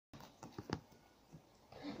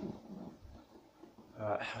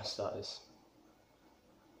Alright, how to start this?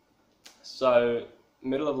 So,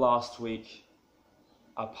 middle of last week,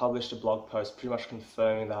 I published a blog post pretty much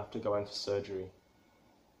confirming that I have to go in for surgery.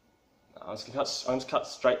 I'm just going to cut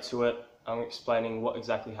straight to it. I'm explaining what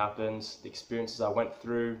exactly happens, the experiences I went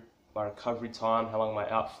through, my recovery time, how long am I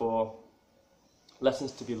out for,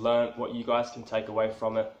 lessons to be learnt, what you guys can take away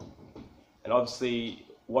from it, and obviously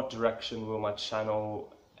what direction will my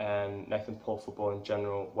channel and Nathan Paull football in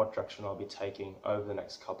general, what direction I'll be taking over the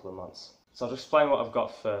next couple of months. So I'll explain what I've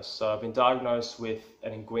got first. So I've been diagnosed with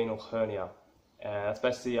an inguinal hernia, and that's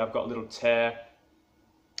basically I've got a little tear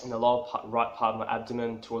in the lower right part of my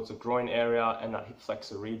abdomen towards the groin area and that hip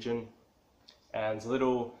flexor region, and there's a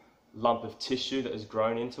little lump of tissue that has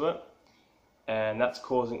grown into it, and that's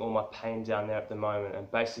causing all my pain down there at the moment. And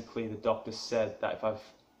basically the doctor said that if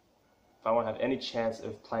I want to have any chance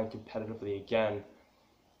of playing competitively again,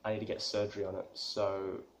 I need to get surgery on it.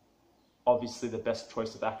 So obviously the best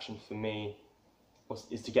choice of action for me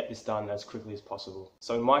is to get this done as quickly as possible.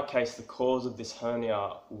 So in my case, the cause of this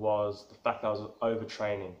hernia was the fact that I was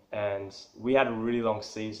overtraining, and we had a really long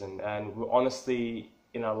season, and we're honestly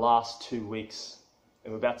in our last 2 weeks,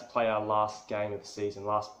 and we're about to play our last game of the season,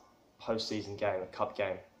 last post-season game, a cup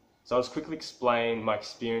game. So I'll just quickly explain my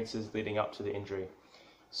experiences leading up to the injury.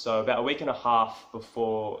 So about a week and a half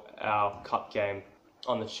before our cup game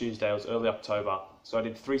on the Tuesday, it was early October, so I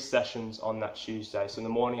did 3 sessions on that Tuesday. So in the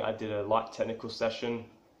morning I did a light technical session,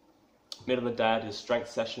 middle of the day I did a strength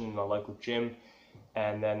session in my local gym,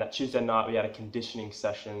 and then that Tuesday night we had a conditioning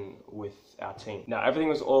session with our team. Now everything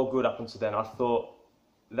was all good up until then. I thought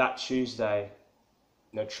that Tuesday,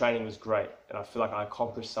 training was great, and I feel like I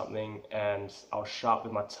accomplished something, and I was sharp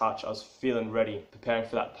with my touch. I was feeling ready, preparing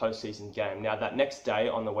for that postseason game. Now that next day,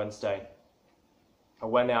 on the Wednesday, I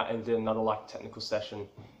went out and did another light technical session,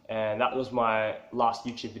 and that was my last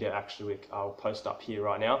YouTube video actually, which I'll post up here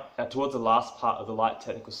right now. And towards the last part of the light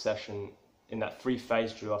technical session, in that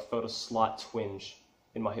 3-phase drill, I felt a slight twinge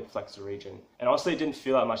in my hip flexor region. And honestly, it didn't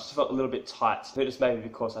feel that much, it just felt a little bit tight. I think it's maybe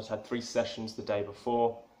because I'd had 3 sessions the day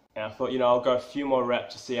before, and I thought, I'll go a few more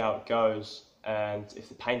reps to see how it goes, and if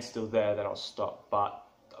the pain's still there, then I'll stop. But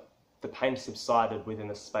the pain subsided within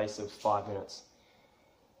the space of 5 minutes.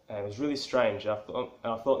 And it was really strange, and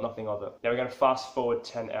I thought nothing of it. Now we're going to fast forward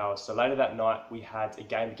 10 hours. So later that night, we had a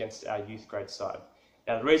game against our youth grade side.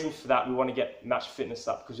 Now the reason for that, we want to get match fitness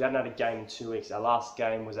up because we hadn't had a game in 2 weeks. Our last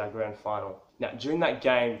game was our grand final. Now during that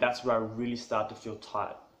game, that's where I really started to feel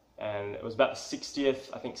tight. And it was about the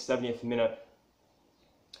 60th, I think 70th minute,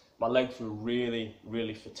 my legs were really,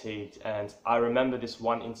 really fatigued. And I remember this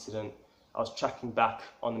one incident. I was tracking back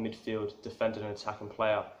on the midfield, defending an attacking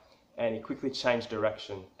player, and he quickly changed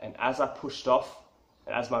direction. And as I pushed off,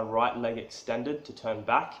 and as my right leg extended to turn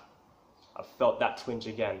back, I felt that twinge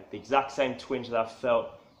again. The exact same twinge that I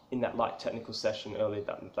felt in that light technical session earlier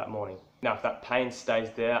that morning. Now, if that pain stays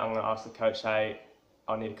there, I'm going to ask the coach, hey,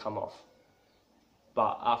 I need to come off.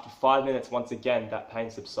 But after 5 minutes, once again, that pain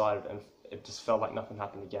subsided, and it just felt like nothing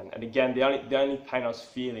happened again. And again, the only pain I was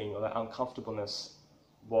feeling, or that uncomfortableness,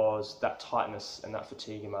 was that tightness and that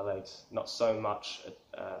fatigue in my legs, not so much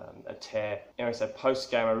a tear. Anyway, so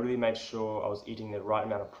post-game, I really made sure I was eating the right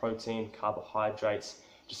amount of protein, carbohydrates,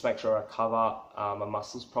 just make sure I cover my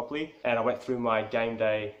muscles properly. And I went through my game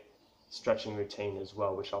day stretching routine as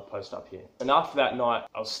well, which I'll post up here. And after that night,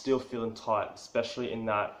 I was still feeling tight, especially in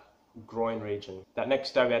that groin region. That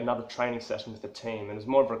next day, we had another training session with the team, and it was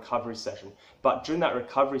more of a recovery session. But during that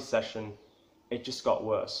recovery session, it just got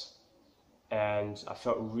worse. And I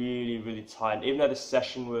felt really, really tired. Even though the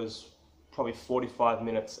session was probably 45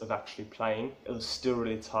 minutes of actually playing, it was still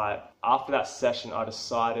really tired. After that session, I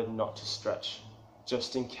decided not to stretch,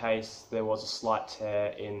 just in case there was a slight tear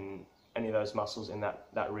in any of those muscles in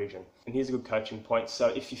that region. And here's a good coaching point. So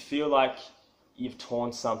if you feel like you've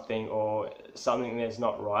torn something or something there's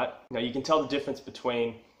not right, you can tell the difference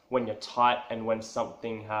between when you're tight and when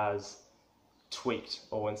something has tweaked,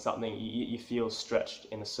 or when something you feel stretched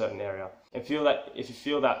in a certain area. If you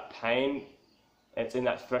feel that pain, it's in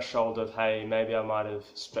that threshold of, hey, maybe I might have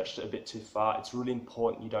stretched it a bit too far. It's really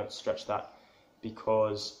important you don't stretch that,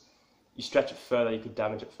 because you stretch it further, you could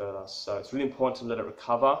damage it further. So it's really important to let it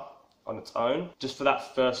recover on its own, just for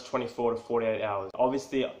that first 24 to 48 hours.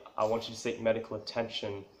 Obviously, I want you to seek medical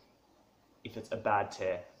attention if it's a bad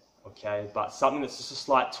tear, okay? But something that's just a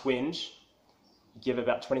slight twinge, give it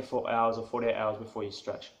about 24 hours or 48 hours before you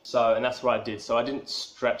stretch. And that's what I did. So I didn't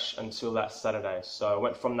stretch until that Saturday. So I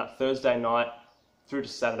went from that Thursday night through to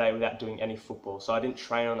Saturday without doing any football. So I didn't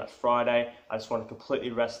train on that Friday. I just wanted to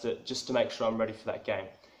completely rest it just to make sure I'm ready for that game.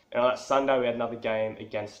 And on that Sunday, we had another game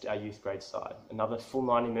against our youth grade side. Another full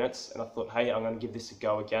 90 minutes, and I thought, hey, I'm going to give this a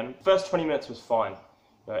go again. First 20 minutes was fine.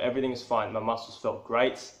 Everything was fine. My muscles felt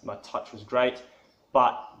great, my touch was great.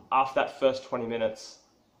 But after that first 20 minutes,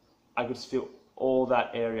 I could just feel all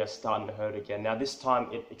that area starting to hurt again. Now this time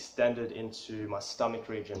it extended into my stomach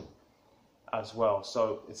region as well.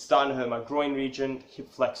 So it's starting to hurt my groin region, hip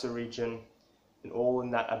flexor region, and all in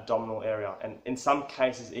that abdominal area. And in some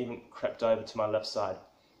cases even crept over to my left side.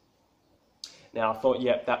 Now I thought,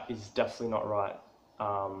 yeah, that is definitely not right.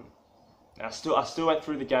 I still went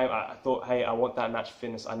through the game. I thought, hey, I want that match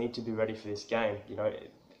fitness. I need to be ready for this game.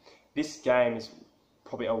 This game is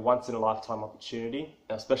probably a once-in-a-lifetime opportunity.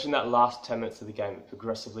 And especially in that last 10 minutes of the game, it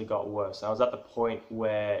progressively got worse. I was at the point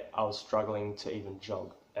where I was struggling to even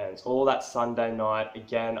jog. And all that Sunday night,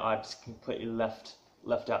 again, I just completely left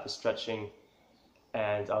out the stretching.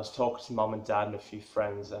 And I was talking to mum and dad and a few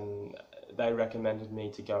friends, and they recommended me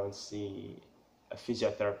to go and see a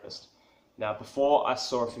physiotherapist. Now, before I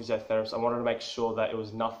saw a physiotherapist, I wanted to make sure that it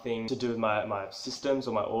was nothing to do with my systems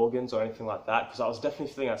or my organs or anything like that, because I was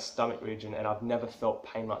definitely feeling that stomach region, and I've never felt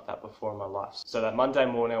pain like that before in my life. So that Monday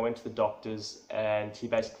morning, I went to the doctor's, and he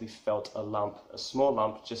basically felt a small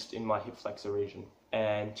lump just in my hip flexor region.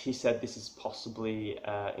 And he said this is possibly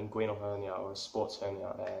inguinal hernia or a sports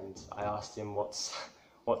hernia, and I asked him what's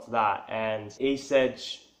that, and he said,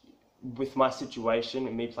 with my situation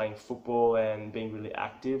and me playing football and being really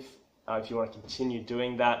active, if you want to continue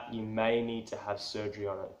doing that, you may need to have surgery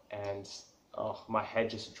on it. And my head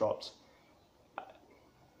just dropped.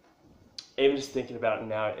 Even just thinking about it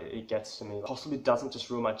now, it gets to me. It possibly doesn't just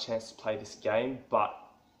ruin my chance to play this game, but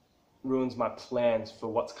ruins my plans for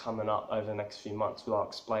what's coming up over the next few months, which I'll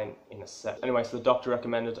explain in a sec. Anyway, so the doctor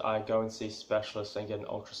recommended I go and see a specialist and get an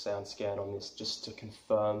ultrasound scan on this just to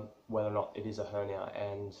confirm whether or not it is a hernia.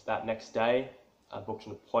 And that next day, I booked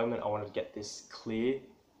an appointment. I wanted to get this clear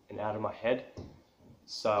and out of my head.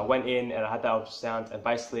 So I went in and I had that ultrasound, and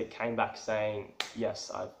basically it came back saying,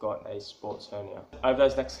 yes, I've got a sports hernia. Over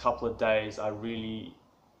those next couple of days, I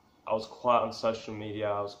was quiet on social media,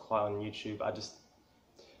 I was quiet on YouTube.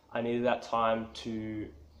 I needed that time to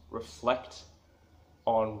reflect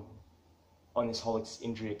on this whole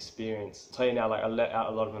injury experience. I'll tell you now, I let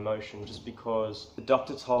out a lot of emotion just because the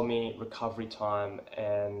doctor told me recovery time,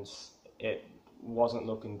 and it wasn't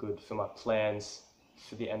looking good for my plans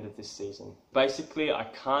for the end of this season. Basically, I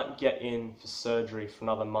can't get in for surgery for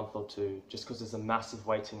another month or two just because there's a massive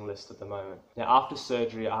waiting list at the moment. Now, after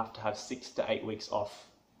surgery, I have to have 6 to 8 weeks off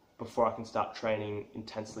before I can start training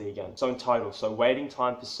intensely again. So in total, waiting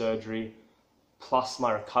time for surgery plus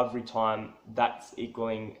my recovery time, that's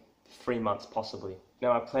equaling 3 months possibly.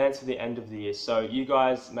 Now, my plans for the end of the year. So you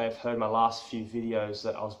guys may have heard my last few videos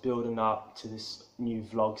that I was building up to this new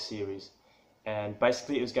vlog series. And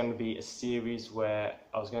basically it was going to be a series where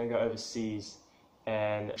I was going to go overseas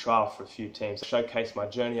and trial for a few teams, showcase my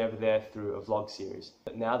journey over there through a vlog series.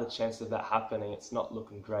 But now the chance of that happening, it's not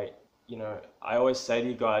looking great. I always say to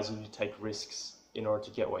you guys, you need to take risks in order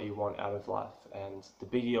to get what you want out of life. And the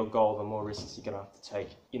bigger your goal, the more risks you're going to have to take.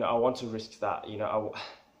 I want to risk that.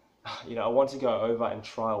 I want to go over and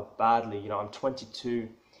trial badly. I'm 22.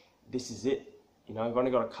 This is it. I've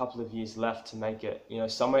only got a couple of years left to make it.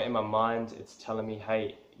 Somewhere in my mind, it's telling me,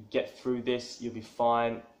 hey, get through this, you'll be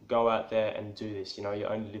fine, go out there and do this. You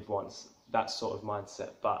only live once. That sort of mindset.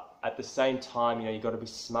 But at the same time, you've got to be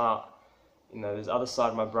smart. There's the other side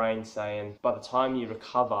of my brain saying, by the time you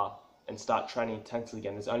recover and start training intensely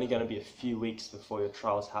again, there's only going to be a few weeks before your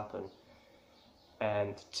trials happen.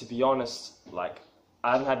 And to be honest, I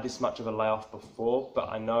haven't had this much of a layoff before, but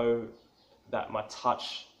I know that my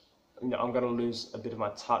touch, I'm going to lose a bit of my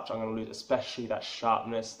touch. I'm going to lose especially that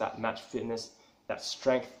sharpness, that match fitness, that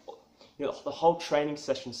strength. The whole training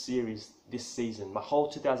session series this season, my whole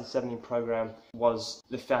 2017 program was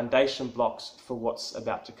the foundation blocks for what's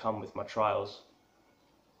about to come with my trials.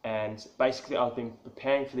 And basically I've been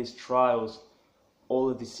preparing for these trials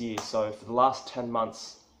all of this year. So for the last 10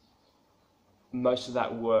 months, most of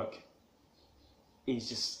that work is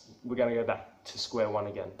just, we're going to go back to square one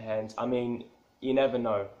again. And I mean, you never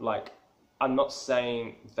know. I'm not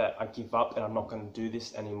saying that I give up and I'm not going to do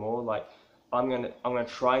this anymore. I'm gonna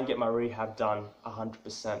try and get my rehab done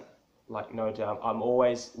 100%. No doubt. I'm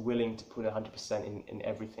always willing to put 100% in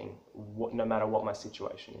everything, no matter what my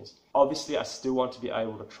situation is. Obviously, I still want to be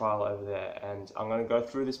able to trial over there, and I'm going to go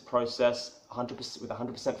through this process 100% with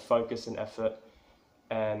 100% focus and effort,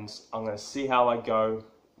 and I'm going to see how I go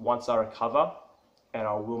once I recover, and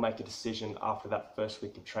I will make a decision after that first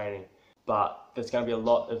week of training. But there's going to be a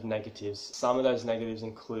lot of negatives. Some of those negatives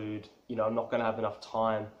include, I'm not going to have enough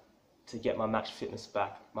time to get my match fitness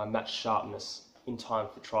back, my match sharpness in time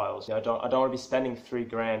for trials. You know, I don't want to be spending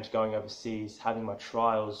 $3,000 going overseas, having my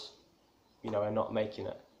trials, you know, and not making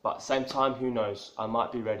it. But at the same time, who knows? I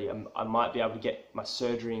might be ready. I might be able to get my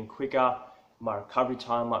surgery in quicker. My recovery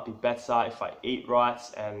time might be better if I eat right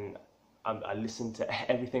and I listen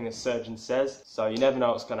to everything the surgeon says. So you never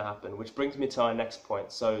know what's going to happen, which brings me to our next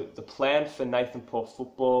point. So the plan for Nathan Paull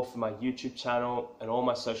Football, for my YouTube channel and all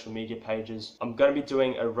my social media pages, I'm going to be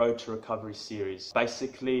doing a Road to Recovery series.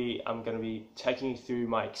 Basically, I'm going to be taking you through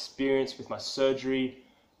my experience with my surgery,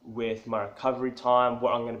 with my recovery time,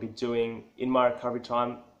 what I'm going to be doing in my recovery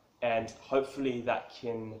time, and hopefully that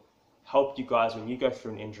can help you guys when you go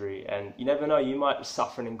through an injury. And you never know, you might be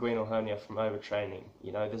suffering inguinal hernia from overtraining.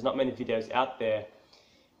 You know, there's not many videos out there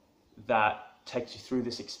that takes you through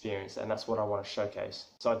this experience, and that's what I want to showcase.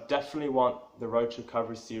 So I definitely want the Road to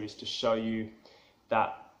Recovery series to show you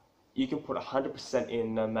that you can put 100%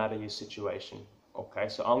 in no matter your situation. Okay,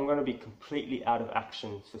 so I'm going to be completely out of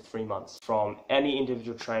action for 3 months from any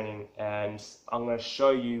individual training, and I'm going to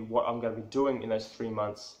show you what I'm going to be doing in those 3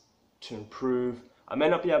 months to improve. I may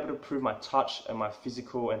not be able to improve my touch and my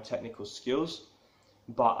physical and technical skills,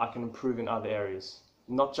 but I can improve in other areas,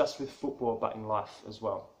 not just with football, but in life as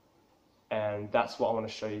well. And that's what I want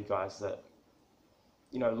to show you guys, that,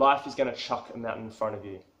 you know, life is going to chuck a mountain in front of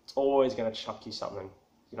you. It's always going to chuck you something.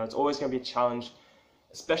 You know, it's always going to be a challenge,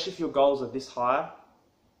 especially if your goals are this high.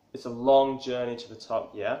 It's a long journey to the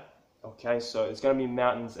top, yeah? Okay, so it's going to be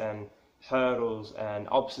mountains and hurdles and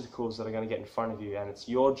obstacles that are going to get in front of you, and it's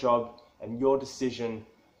your job and your decision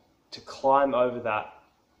to climb over that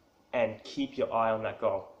and keep your eye on that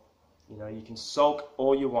goal. You know, you can sulk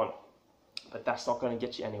all you want, but that's not going to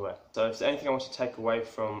get you anywhere. So if there's anything I want you to take away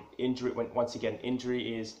from injury, once you get an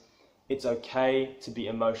injury, is it's okay to be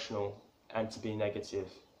emotional and to be negative,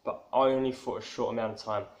 but only for a short amount of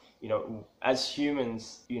time. You know, as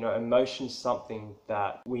humans, you know, emotion is something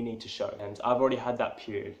that we need to show, and I've already had that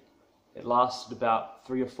period. It lasted about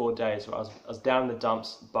 3 or 4 days where I was down in the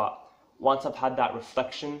dumps, but once I've had that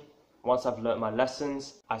reflection, once I've learnt my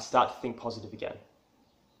lessons, I start to think positive again.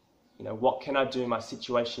 You know, what can I do in my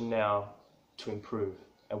situation now to improve?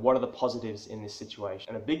 And what are the positives in this situation?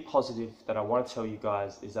 And a big positive that I want to tell you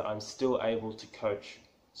guys is that I'm still able to coach.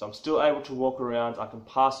 So I'm still able to walk around, I can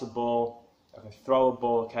pass a ball, I can throw a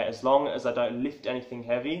ball, okay, as long as I don't lift anything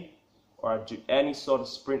heavy or I do any sort of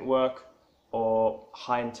sprint work or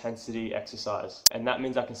high intensity exercise. And that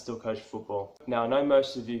means I can still coach football. Now, I know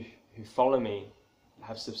most of you who follow me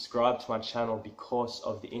have subscribed to my channel because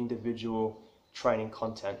of the individual training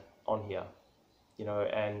content on here, you know,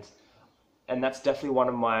 and that's definitely one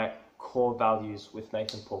of my core values with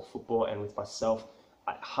Nathan Paull Football and with myself.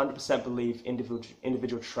 I 100% believe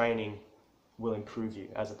individual training will improve you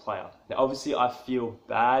as a player. Now, obviously, I feel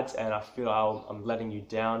bad and I feel I'm letting you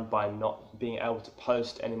down by not being able to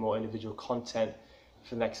post any more individual content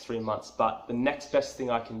for the next 3 months. But the next best thing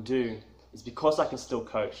I can do is, because I can still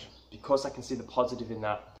coach, because I can see the positive in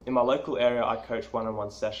that. In my local area, I coach one-on-one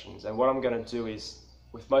sessions, and what I'm going to do is,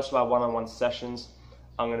 with most of my one-on-one sessions,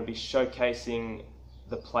 I'm going to be showcasing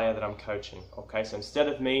the player that I'm coaching. Okay, so instead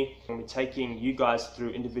of me, I'm going to be taking you guys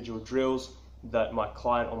through individual drills that my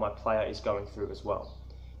client or my player is going through as well.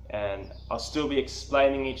 And I'll still be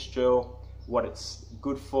explaining each drill, what it's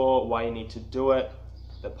good for, why you need to do it,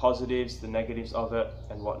 the positives, the negatives of it,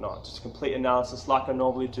 and whatnot. Just a complete analysis like I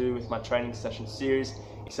normally do with my training session series,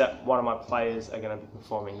 except one of my players are going to be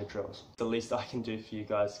performing the drills. The least I can do for you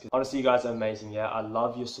guys, because honestly, you guys are amazing. Yeah, I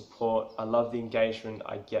love your support. I love the engagement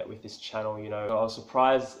I get with this channel. You know, I was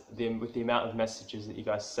surprised with the amount of messages that you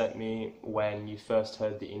guys sent me when you first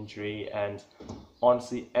heard the injury, and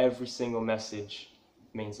honestly, every single message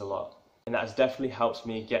means a lot. And that has definitely helped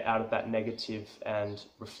me get out of that negative and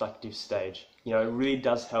reflective stage. You know, it really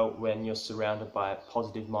does help when you're surrounded by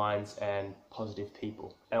positive minds and positive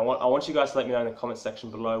people. And I want you guys to let me know in the comment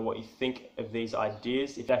section below what you think of these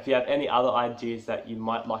ideas. If you have any other ideas that you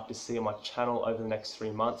might like to see on my channel over the next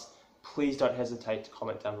 3 months, please don't hesitate to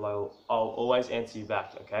comment down below. I'll always answer you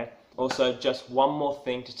back, okay? Also, just one more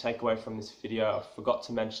thing to take away from this video. I forgot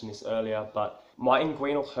to mention this earlier, but my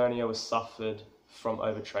inguinal hernia was suffered from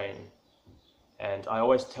overtraining. And I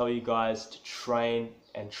always tell you guys to train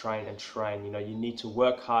and train and train. You know, you need to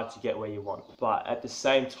work hard to get where you want. But at the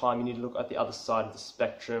same time, you need to look at the other side of the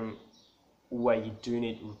spectrum, where you do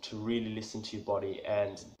need to really listen to your body.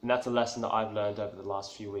 And that's a lesson that I've learned over the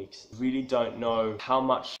last few weeks. You really don't know how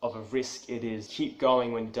much of a risk it is. Keep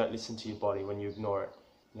going when you don't listen to your body, when you ignore it.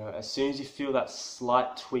 You know, as soon as you feel that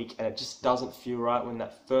slight tweak and it just doesn't feel right, when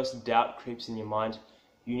that first doubt creeps in your mind,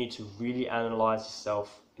 you need to really analyze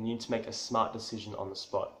yourself and you need to make a smart decision on the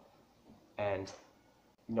spot. and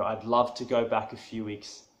I'd love to go back a few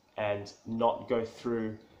weeks and not go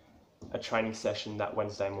through a training session that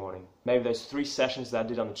Wednesday morning. Maybe those 3 sessions that I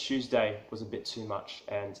did on the Tuesday was a bit too much,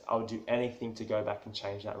 and I would do anything to go back and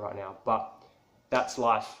change that right now. But that's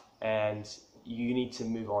life, and you need to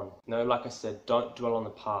move on. Like I said, don't dwell on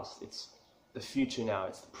the past. It's the future now,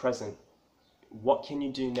 it's the present. What can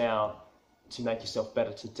you do now to make yourself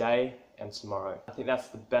better today and tomorrow? I think that's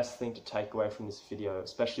the best thing to take away from this video,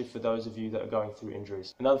 especially for those of you that are going through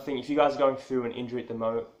injuries. Another thing, if you guys are going through an injury at the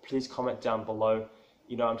moment, please comment down below.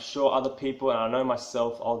 I'm sure other people, and I know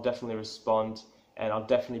myself, I'll definitely respond, and I'll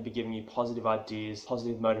definitely be giving you positive ideas,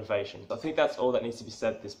 positive motivation. So I think that's all that needs to be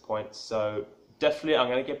said at this point. So definitely I'm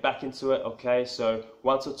going to get back into it, okay? So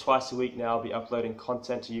once or twice a week now I'll be uploading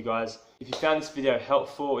content to you guys. If you found this video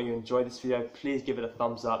helpful or you enjoyed this video, please give it a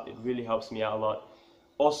thumbs up. It really helps me out a lot.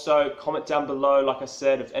 Also, comment down below, like I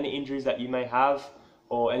said, of any injuries that you may have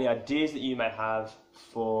or any ideas that you may have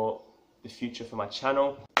for the future for my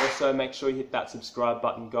channel. Also, make sure you hit that subscribe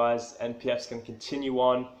button, guys. NPF's going to continue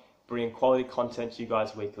on bringing quality content to you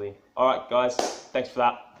guys weekly. Alright guys, thanks for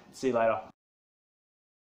that. See you later.